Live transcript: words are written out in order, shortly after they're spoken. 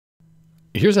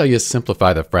Here's how you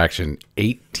simplify the fraction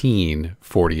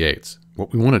 18/48.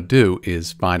 What we want to do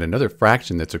is find another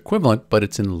fraction that's equivalent, but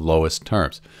it's in lowest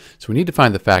terms. So we need to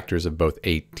find the factors of both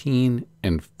 18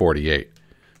 and 48.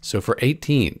 So for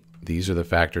 18, these are the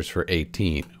factors for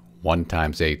 18. 1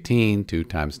 times 18, 2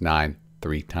 times 9,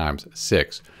 3 times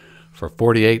 6. For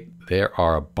 48, there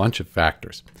are a bunch of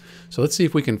factors. So let's see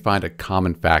if we can find a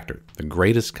common factor. The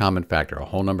greatest common factor. A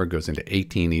whole number goes into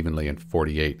 18 evenly and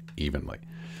 48 evenly.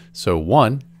 So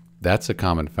 1, that's a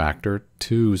common factor.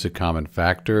 2 is a common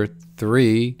factor.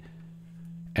 3,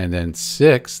 and then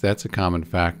 6, that's a common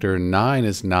factor. 9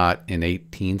 is not, and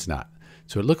 18's not.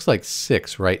 So it looks like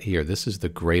 6 right here. This is the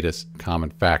greatest common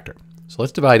factor. So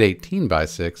let's divide 18 by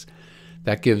 6.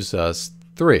 That gives us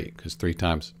 3, because 3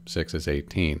 times 6 is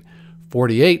 18.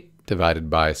 48 divided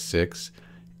by 6,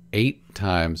 8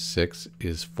 times 6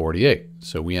 is 48.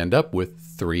 So we end up with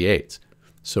 3/8.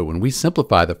 So when we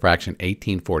simplify the fraction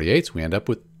 18/48, we end up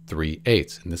with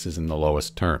 3/8, and this is in the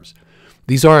lowest terms.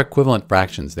 These are equivalent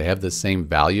fractions. They have the same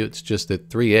value. It's just that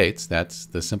 3/8, that's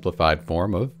the simplified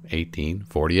form of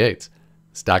 18/48.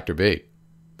 It's Dr. B.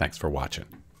 Thanks for watching.